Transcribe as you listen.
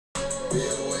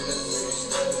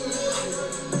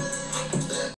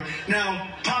Now,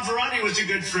 Pavarotti was a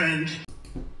good friend.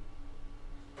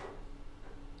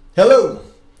 Hello,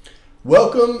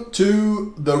 welcome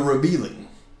to The Revealing.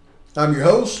 I'm your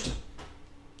host,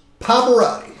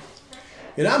 Pavarotti,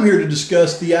 and I'm here to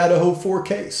discuss the Idaho 4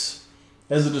 case.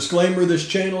 As a disclaimer, this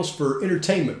channel is for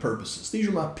entertainment purposes. These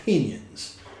are my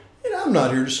opinions, and I'm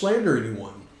not here to slander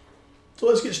anyone. So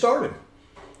let's get started.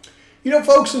 You know,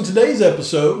 folks, in today's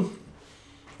episode,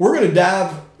 we're going to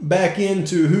dive back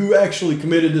into who actually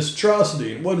committed this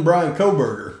atrocity. It wasn't Bryan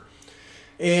Kohberger.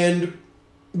 And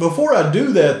before I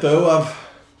do that, though,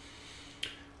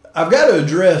 I've got to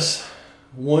address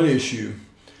one issue.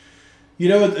 You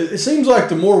know, it seems like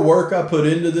the more work I put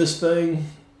into this thing,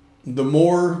 the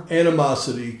more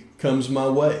animosity comes my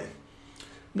way.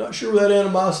 I'm not sure where that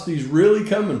animosity is really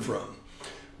coming from.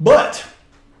 But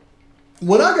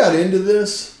when I got into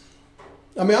this,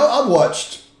 I mean, I've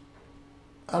watched,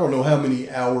 I don't know how many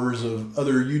hours of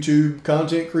other YouTube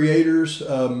content creators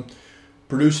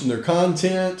producing their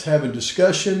content, having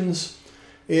discussions,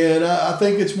 and I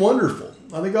think it's wonderful.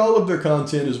 I think all of their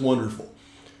content is wonderful.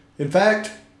 In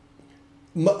fact,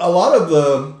 a lot of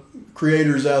the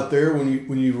creators out there,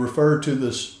 when you refer to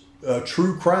this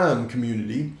true crime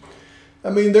community, I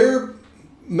mean, their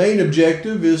main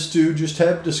objective is to just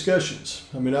have discussions.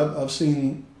 I mean, I've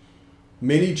seen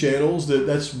many channels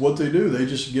that's what they do. They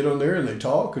just get on there and they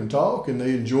talk and they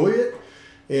enjoy it.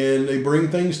 And they bring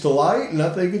things to light, and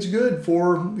I think it's good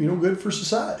for, good for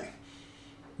society.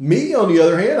 Me, on the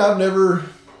other hand, I've never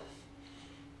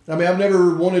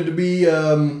wanted to be,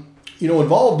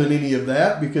 involved in any of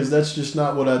that, because that's just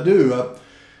not what I do.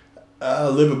 I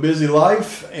live a busy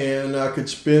life, and I could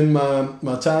spend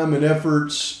my time and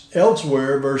efforts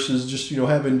elsewhere versus just,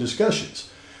 having discussions.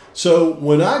 So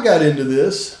when I got into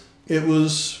this, it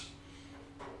was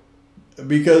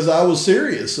because I was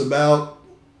serious about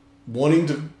wanting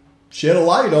to shed a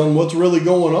light on what's really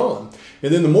going on.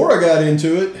 And then the more I got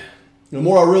into it, the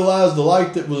more I realized the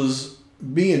light that was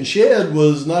being shed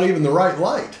was not even the right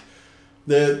light.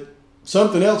 That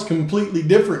something else completely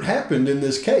different happened in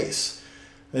this case.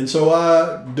 And so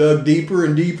I dug deeper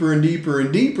and deeper and deeper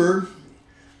and deeper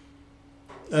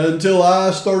until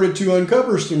I started to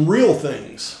uncover some real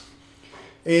things.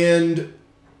 And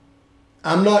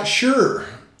I'm not sure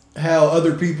how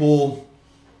other people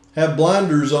have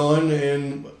blinders on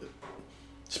and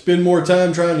spend more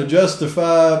time trying to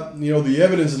justify, the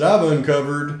evidence that I've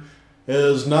uncovered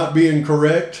as not being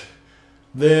correct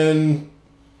than,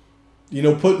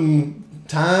 putting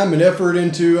time and effort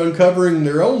into uncovering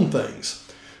their own things.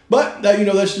 But,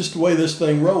 that's just the way this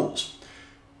thing rolls.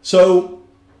 So,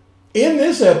 in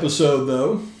this episode,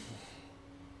 though,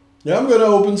 I'm going to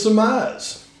open some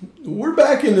eyes. We're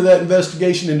back into that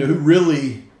investigation into who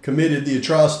really committed the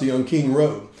atrocity on King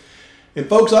Road. And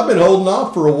folks, I've been holding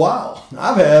off for a while.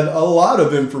 I've had a lot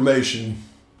of information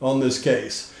on this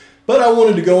case, but I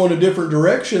wanted to go in a different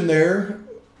direction there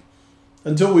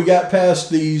until we got past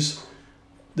this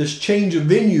change of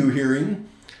venue hearing.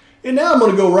 And now I'm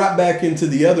going to go right back into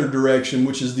the other direction,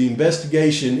 which is the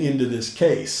investigation into this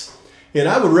case. And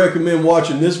I would recommend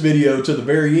watching this video to the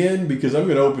very end, because I'm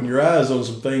going to open your eyes on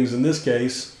some things in this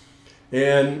case.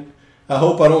 And I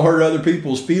hope I don't hurt other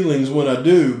people's feelings when I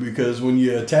do, because when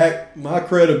you attack my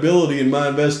credibility in my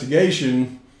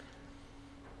investigation,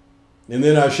 and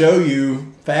then I show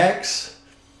you facts,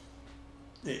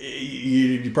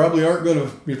 you probably aren't going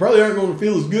to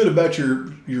feel as good about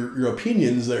your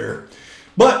opinions there.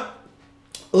 But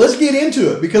let's get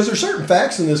into it, because there's certain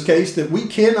facts in this case that we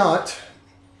cannot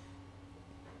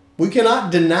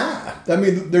deny. I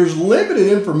mean, there's limited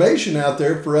information out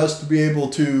there for us to be able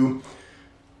to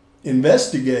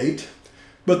investigate,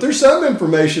 but there's some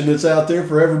information that's out there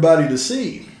for everybody to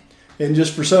see, and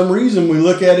just for some reason we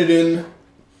look at it in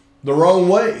the wrong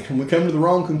way and we come to the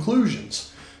wrong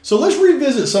conclusions. So let's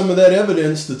revisit some of that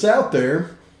evidence that's out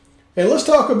there, and let's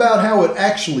talk about how it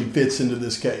actually fits into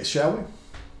this case, shall we?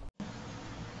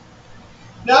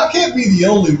 Now, I can't be the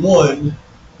only one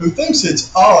who thinks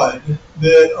it's odd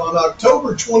that on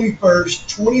October 21st,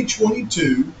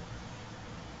 2022,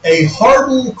 a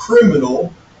hardened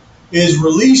criminal is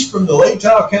released from the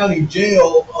Latah County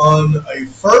Jail on a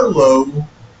furlough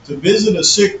to visit a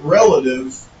sick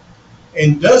relative,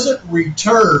 and doesn't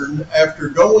return after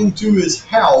going to his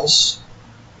house,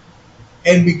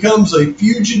 and becomes a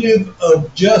fugitive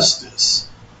of justice.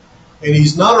 And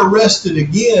he's not arrested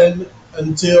again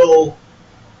until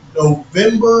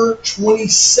November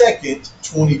 22nd,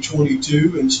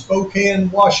 2022 in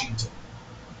Spokane, Washington.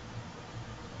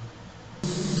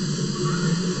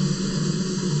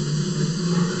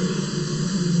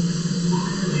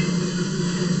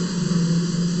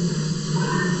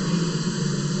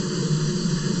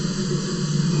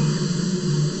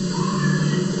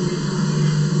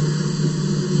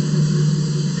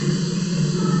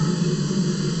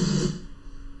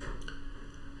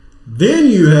 Then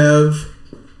you have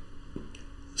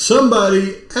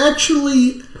somebody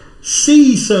actually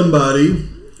see somebody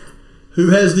who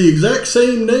has the exact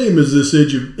same name as this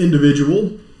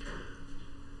individual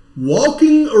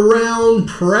walking around,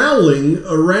 prowling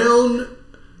around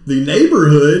the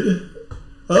neighborhood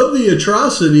of the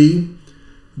atrocity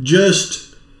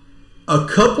just a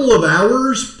couple of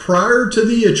hours prior to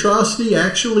the atrocity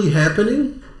actually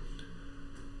happening.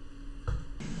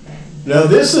 Now,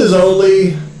 this is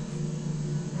only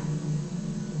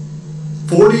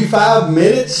 45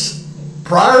 minutes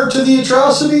prior to the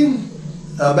atrocity,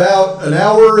 about an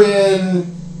hour and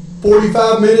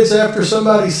 45 minutes after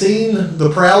somebody seen the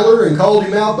prowler and called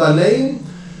him out by name.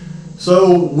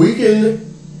 So we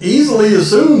can easily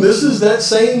assume this is that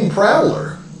same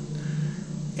prowler.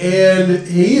 And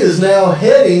he is now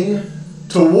heading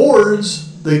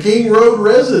towards the King Road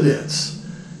residence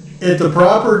at the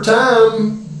proper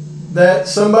time that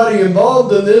somebody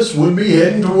involved in this would be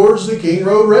heading towards the King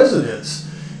Road residence.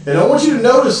 And I want you to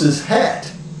notice his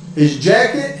hat, his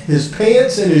jacket, his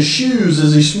pants, and his shoes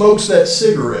as he smokes that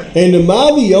cigarette. And am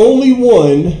I the only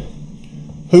one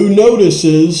who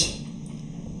notices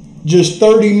just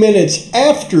 30 minutes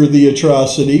after the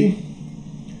atrocity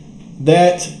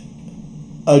that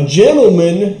a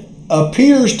gentleman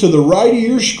appears to the right of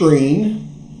your screen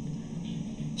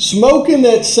smoking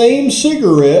that same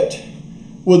cigarette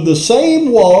with the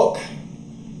same walk,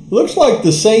 looks like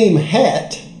the same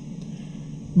hat,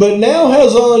 but now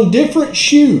has on different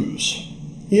shoes.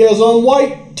 He has on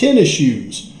white tennis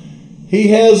shoes. He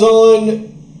has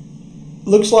on,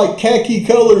 looks like khaki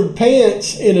colored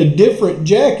pants and a different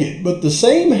jacket, but the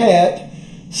same hat,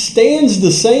 stands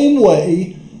the same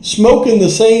way, smoking the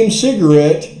same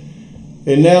cigarette,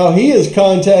 and now he is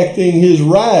contacting his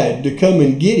ride to come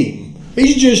and get him.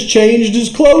 He's just changed his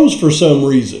clothes for some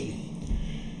reason.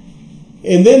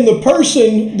 And then the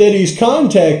person that he's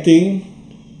contacting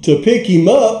to pick him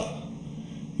up,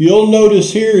 you'll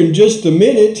notice here in just a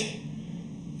minute,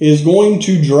 is going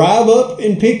to drive up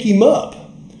and pick him up.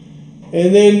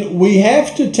 And then we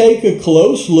have to take a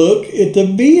close look at the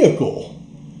vehicle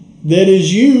that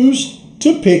is used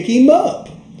to pick him up,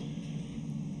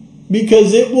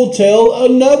 because it will tell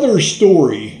another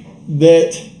story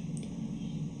that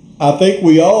I think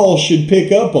we all should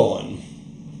pick up on.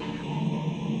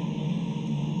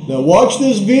 Now watch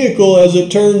this vehicle as it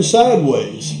turns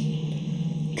sideways.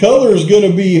 Color is going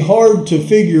to be hard to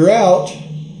figure out,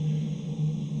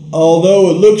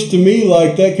 although it looks to me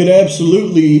like that could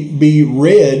absolutely be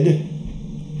red.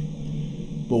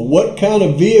 But what kind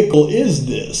of vehicle is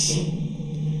this?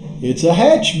 It's a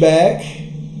hatchback.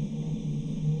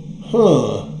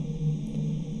 Huh.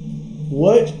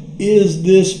 What is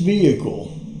this vehicle?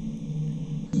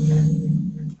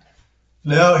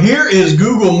 Now here is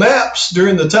Google Maps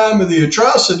during the time of the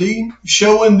atrocity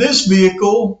showing this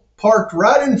vehicle parked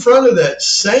right in front of that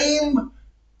same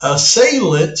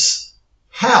assailant's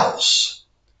house.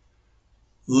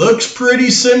 Looks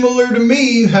pretty similar to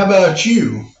me. How about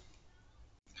you?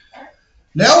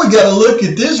 Now we got to look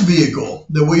at this vehicle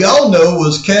that we all know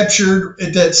was captured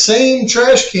at that same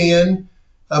trash can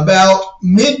about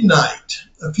midnight,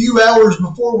 a few hours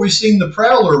before we seen the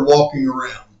prowler walking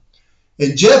around.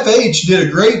 And Jeff H. did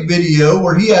a great video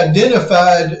where he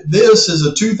identified this as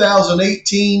a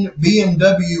 2018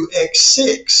 BMW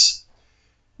X6.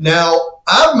 Now,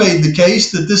 I've made the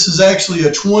case that this is actually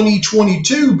a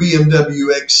 2022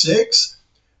 BMW X6,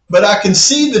 but I can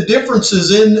see the differences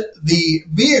in the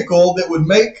vehicle that would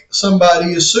make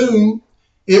somebody assume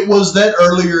it was that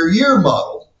earlier year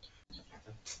model.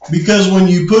 Because when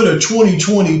you put a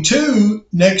 2022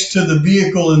 next to the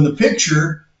vehicle in the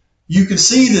picture, you can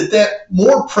see that that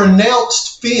more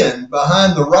pronounced fin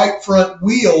behind the right front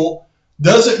wheel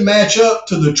doesn't match up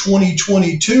to the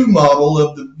 2022 model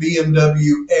of the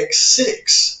BMW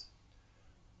X6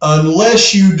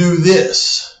 unless you do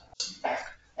this.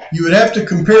 You would have to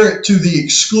compare it to the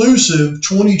exclusive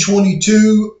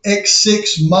 2022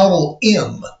 X6 Model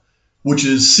M, which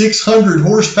is 600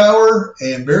 horsepower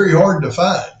and very hard to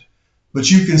find. But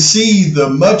you can see the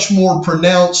much more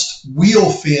pronounced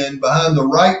wheel fin behind the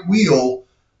right wheel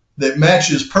that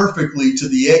matches perfectly to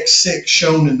the X6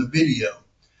 shown in the video.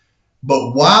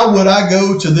 But why would I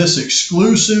go to this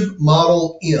exclusive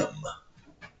Model M?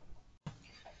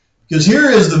 Because here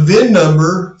is the VIN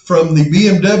number from the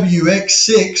BMW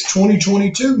X6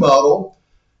 2022 model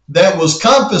that was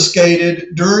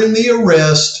confiscated during the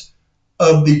arrest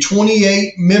of the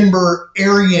 28-member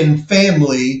Aryan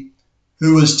family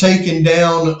who was taken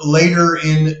down later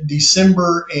in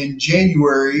December and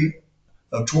January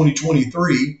of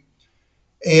 2023.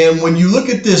 And when you look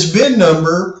at this VIN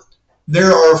number,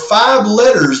 there are 5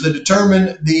 letters that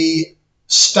determine the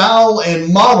style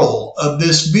and model of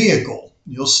this vehicle.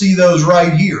 You'll see those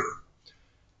right here.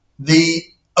 The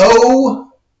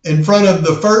O in front of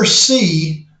the first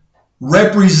C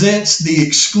represents the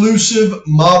exclusive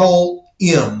Model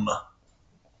M.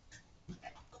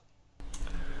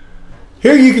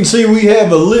 Here you can see we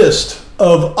have a list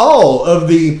of all of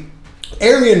the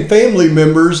Aryan family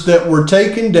members that were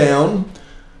taken down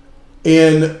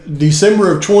in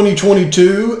December of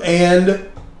 2022 and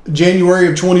January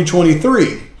of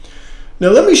 2023. Now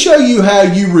let me show you how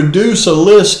you reduce a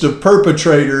list of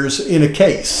perpetrators in a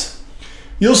case.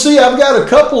 You'll see I've got a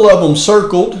couple of them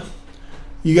circled.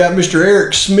 You got Mr.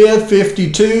 Eric Smith,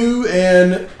 52,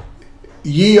 and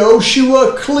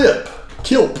Yehoshua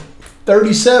Kilp,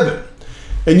 37.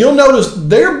 And you'll notice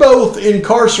they're both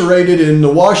incarcerated in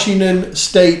the Washington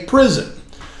State Prison.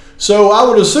 So I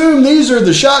would assume these are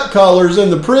the shot callers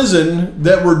in the prison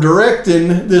that were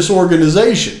directing this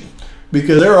organization,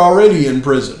 because they're already in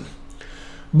prison.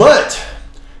 But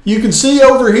you can see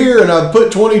over here, and I've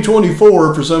put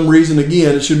 2024 for some reason.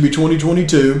 Again, it should be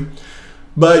 2022.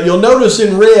 But you'll notice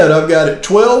in red, I've got it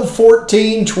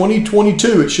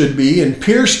 12/14/2022 it should be, in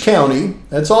Pierce County.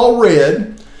 That's all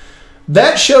red.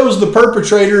 That shows the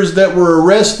perpetrators that were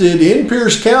arrested in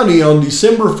Pierce County on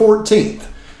December 14th.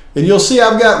 And you'll see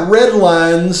I've got red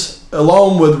lines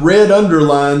along with red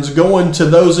underlines going to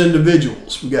those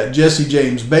individuals. We've got Jesse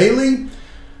James Bailey,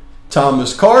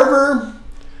 Thomas Carver,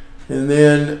 and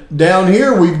then down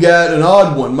here we've got an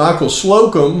odd one, Michael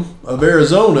Slocum of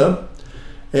Arizona.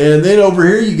 And then over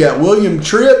here you got William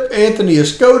Tripp, Anthony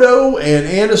Escoto, and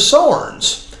Anna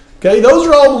Sarnes. Okay, those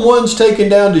are all the ones taken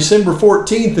down December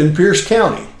 14th in Pierce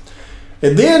County.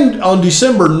 And then on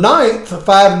December 9th,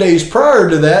 5 days prior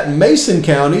to that, in Mason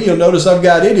County, you'll notice I've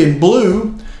got it in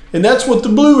blue, and that's what the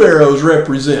blue arrows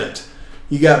represent.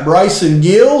 You got Bryson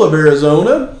Gill of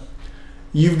Arizona.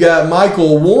 You've got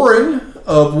Michael Warren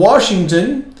of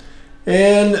Washington.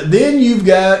 And then you've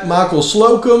got Michael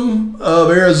Slocum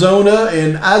of Arizona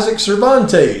and Isaac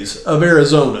Cervantes of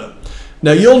Arizona.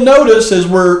 Now you'll notice as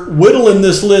we're whittling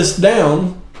this list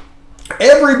down,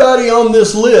 everybody on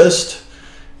this list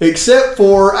except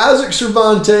for Isaac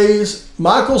Cervantes,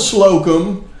 Michael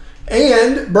Slocum,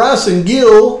 and Bryson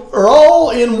Gill are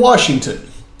all in Washington.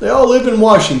 They all live in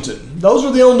Washington. Those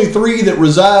are the only 3 that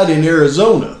reside in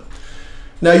Arizona.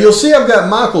 Now you'll see I've got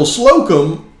Michael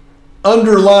Slocum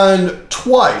underlined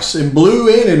twice in blue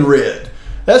and in red.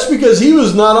 That's because he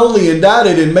was not only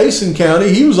indicted in Mason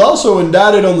County, he was also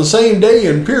indicted on the same day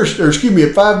in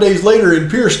 5 days later in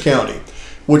Pierce County,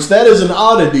 which that is an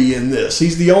oddity in this.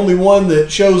 He's the only one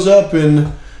that shows up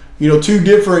in, 2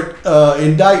 different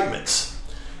indictments.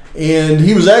 And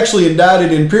he was actually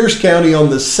indicted in Pierce County on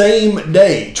the same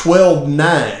day,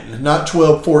 12/9, not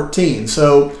 12/14.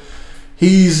 So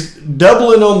he's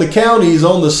doubling on the counties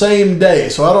on the same day.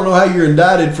 So I don't know how you're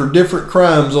indicted for different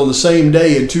crimes on the same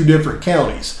day in 2 different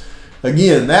counties.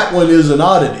 Again, that one is an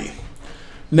oddity.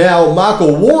 Now,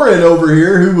 Michael Warren over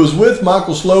here, who was with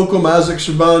Michael Slocum, Isaac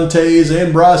Cervantes,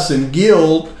 and Bryson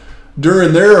Gill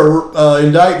during their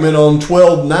indictment on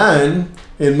 12/9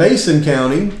 in Mason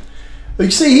County. But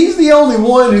you see, he's the only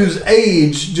one whose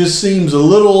age just seems a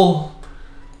little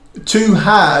too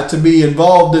high to be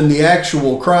involved in the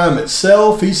actual crime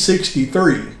itself. He's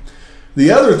 63.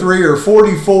 The other 3 are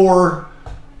 44,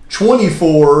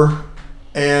 24,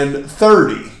 and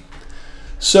 30.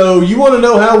 So you want to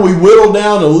know how we whittle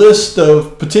down a list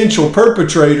of potential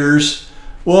perpetrators?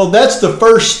 Well, that's the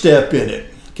first step in it,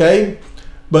 okay?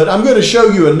 But I'm going to show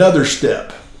you another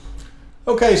step.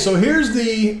 Okay, so here's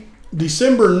the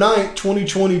December 9th,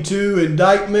 2022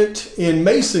 indictment in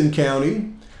Mason County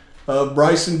of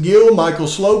Bryson Gill, Michael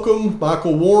Slocum,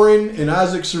 Michael Warren, and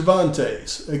Isaac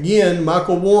Cervantes. Again,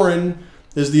 Michael Warren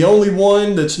is the only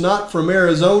one that's not from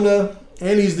Arizona,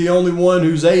 and he's the only one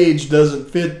whose age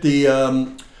doesn't fit the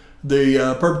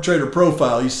perpetrator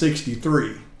profile. He's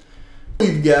 63.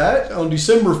 We've got on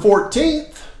December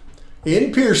 14th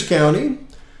in Pierce County,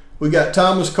 we got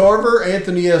Thomas Carver,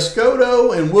 Anthony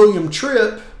Escoto, and William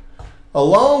Tripp,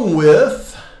 along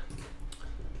with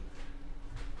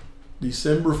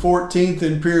December 14th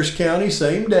in Pierce County,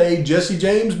 same day, Jesse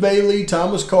James Bailey,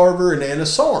 Thomas Carver, and Anna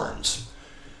Sarnes.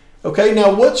 Okay,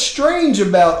 now what's strange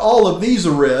about all of these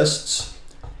arrests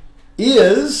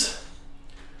is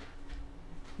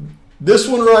this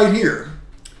one right here.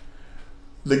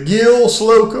 The Gill,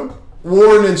 Slocum,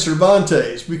 Warren, and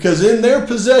Cervantes, because in their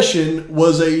possession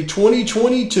was a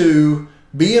 2022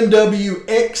 BMW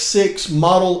X6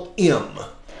 Model M.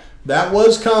 That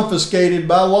was confiscated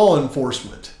by law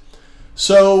enforcement.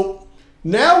 So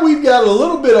Now we've got a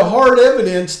little bit of hard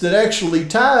evidence that actually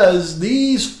ties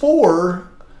these 4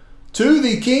 to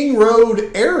the King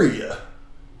Road area.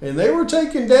 And they were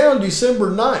taken down December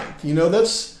 9th. You know,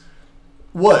 that's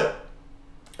what?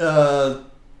 Let's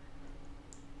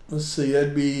see,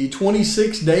 that'd be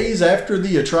 26 days after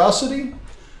the atrocity.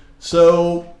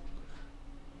 So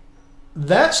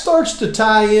that starts to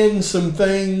tie in some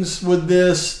things with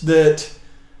this that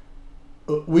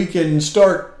we can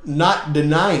start not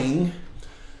denying.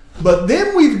 But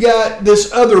then we've got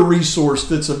this other resource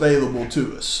that's available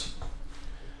to us.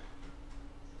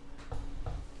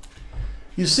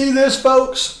 You see this,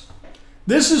 folks?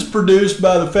 This is produced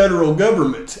by the federal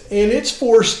government, and it's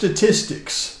for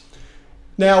statistics.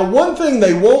 Now, one thing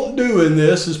they won't do in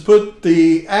this is put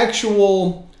the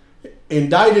actual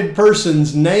indicted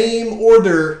person's name or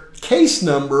their case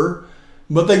number,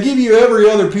 but they give you every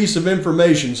other piece of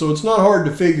information, so it's not hard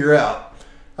to figure out.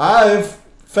 I've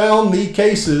found the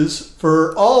cases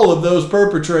for all of those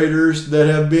perpetrators that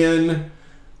have been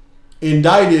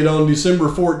indicted on December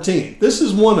 14th. This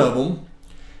is one of them.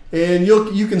 And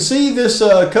you can see this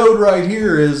code right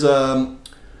here is, what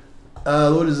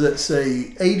does that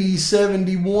say?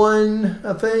 8071,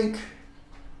 I think.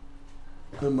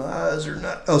 My eyes are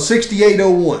not,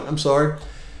 6801, I'm sorry.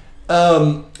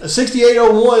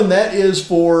 6801, that is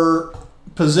for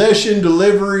possession,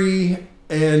 delivery,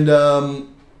 and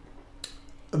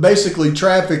basically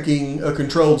trafficking a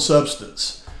controlled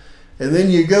substance. And then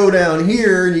you go down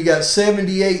here and you got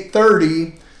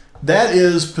 7830. That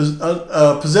is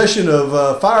possession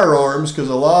of firearms, because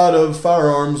a lot of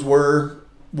firearms were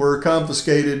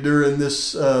confiscated during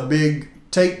this big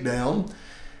takedown.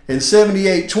 And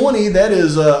 7820, that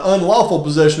is unlawful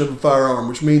possession of a firearm,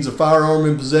 which means a firearm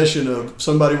in possession of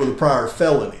somebody with a prior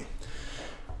felony.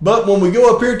 But when we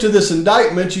go up here to this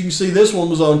indictment, you can see this one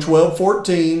was on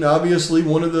 12/14. Obviously,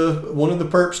 one of the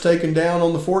perps taken down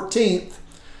on the 14th,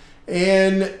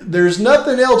 and there's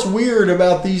nothing else weird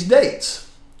about these dates.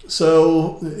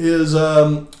 So his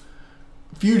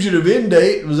fugitive end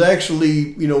date was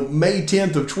actually, May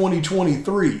 10th of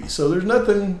 2023. So there's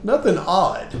nothing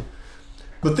odd.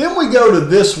 But then we go to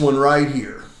this one right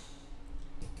here.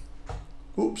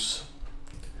 Oops.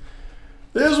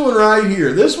 This one right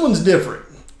here. This one's different.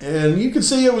 And you can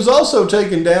see it was also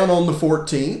taken down on the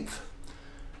 14th.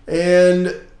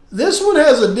 And this one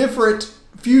has a different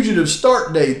fugitive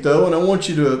start date, though, and I want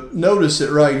you to notice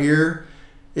it right here.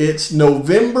 It's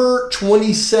November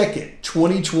 22nd,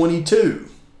 2022.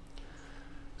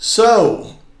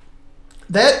 So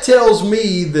that tells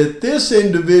me that this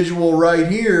individual right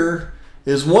here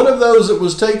is one of those that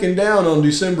was taken down on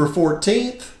December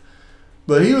 14th,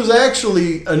 but he was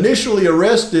actually initially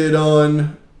arrested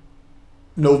on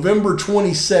November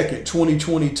 22nd,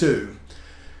 2022,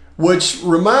 which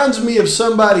reminds me of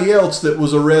somebody else that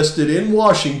was arrested in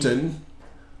Washington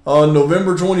on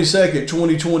November 22nd,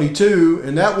 2022,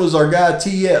 and that was our guy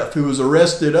TF, who was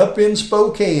arrested up in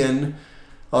Spokane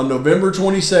on November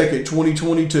 22nd,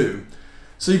 2022.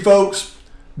 See, folks,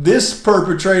 this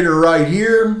perpetrator right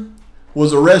here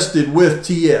was arrested with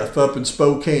TF up in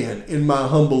Spokane, in my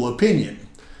humble opinion.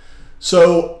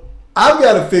 So I've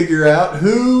got to figure out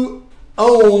who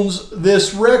owns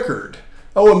this record.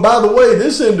 Oh, and by the way,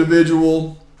 this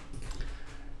individual,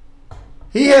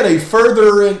 he had a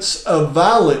furtherance of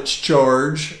violence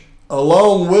charge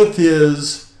along with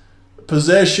his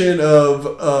possession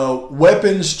of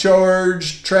weapons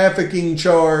charge, trafficking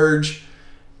charge,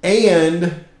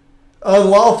 and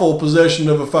unlawful possession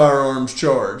of a firearms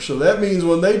charge. So that means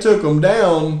when they took him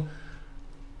down,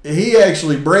 he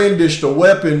actually brandished a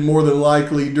weapon more than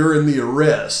likely during the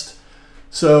arrest.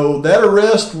 So that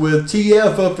arrest with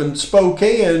TF up in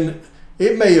Spokane,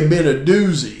 it may have been a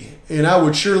doozy. And I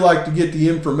would sure like to get the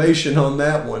information on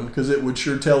that one, because it would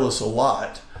sure tell us a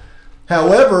lot.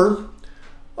 However,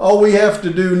 all we have to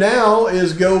do now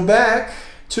is go back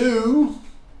to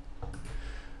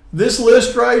this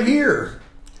list right here.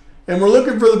 And we're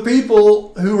looking for the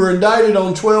people who were indicted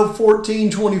on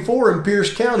 12/14/24 in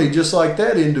Pierce County, just like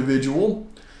that individual.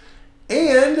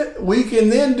 And we can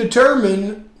then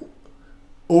determine,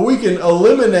 or we can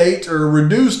eliminate or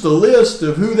reduce the list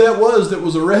of who that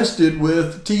was arrested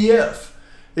with TF.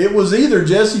 It was either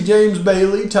Jesse James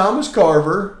Bailey, Thomas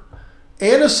Carver,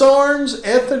 Anna Sarnes,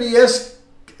 Anthony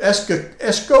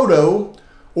Escoto,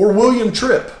 or William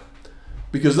Tripp,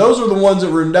 because those are the ones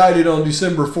that were indicted on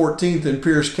December 14th in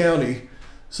Pierce County.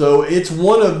 So it's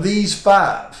one of these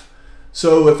 5.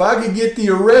 So if I could get the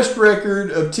arrest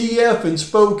record of TF in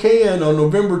Spokane on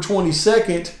November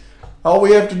 22nd, all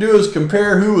we have to do is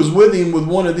compare who was with him with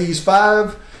one of these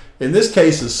 5, and this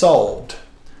case is solved.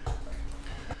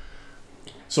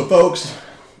 So folks,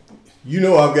 you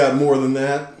know I've got more than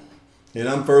that, and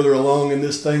I'm further along in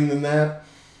this thing than that.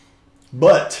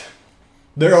 But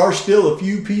there are still a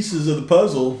few pieces of the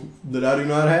puzzle that I do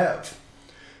not have.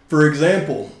 For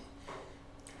example,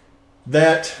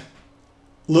 that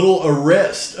little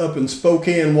arrest up in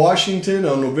Spokane, Washington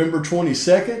on November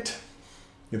 22nd,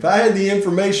 if I had the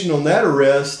information on that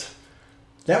arrest,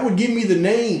 that would give me the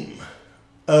name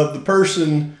of the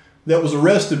person that was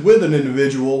arrested with an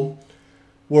individual,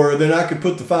 where then I could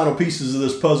put the final pieces of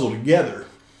this puzzle together.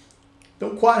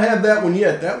 Don't quite have that one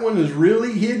yet. That one is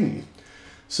really hidden.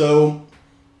 So,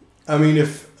 I mean,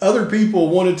 if other people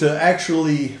wanted to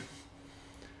actually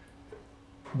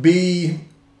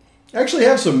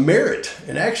have some merit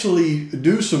and actually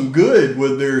do some good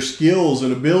with their skills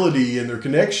and ability and their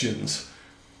connections,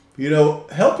 you know,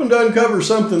 helping to uncover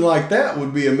something like that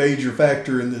would be a major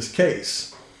factor in this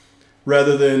case,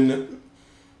 rather than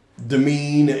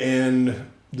demean and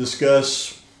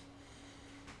discuss,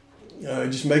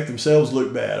 just make themselves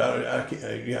look bad. I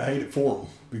hate it for them,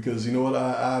 because you know what,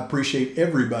 I appreciate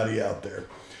everybody out there.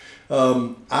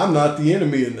 I'm not the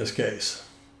enemy in this case.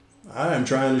 I am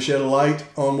trying to shed a light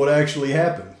on what actually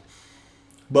happened.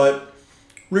 But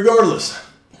regardless,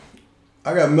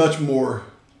 I got much more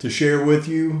to share with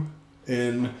you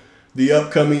in the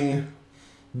upcoming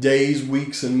days,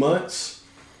 weeks, and months.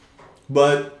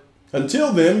 But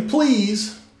until then,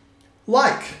 please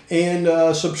like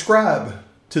and subscribe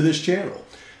to this channel.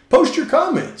 Post your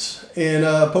comments and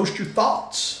post your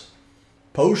thoughts.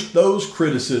 Post those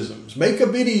criticisms. Make a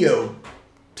video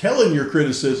telling your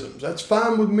criticisms. That's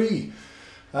fine with me.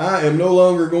 I am no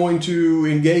longer going to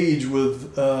engage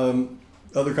with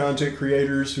other content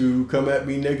creators who come at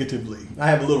me negatively. I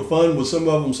have a little fun with some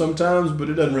of them sometimes, but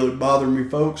it doesn't really bother me,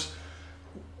 folks.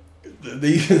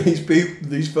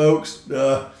 These folks.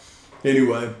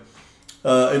 Anyway,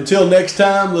 until next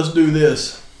time, let's do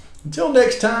this. Until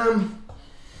next time,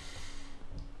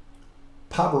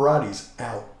 Pavarotti's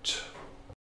out.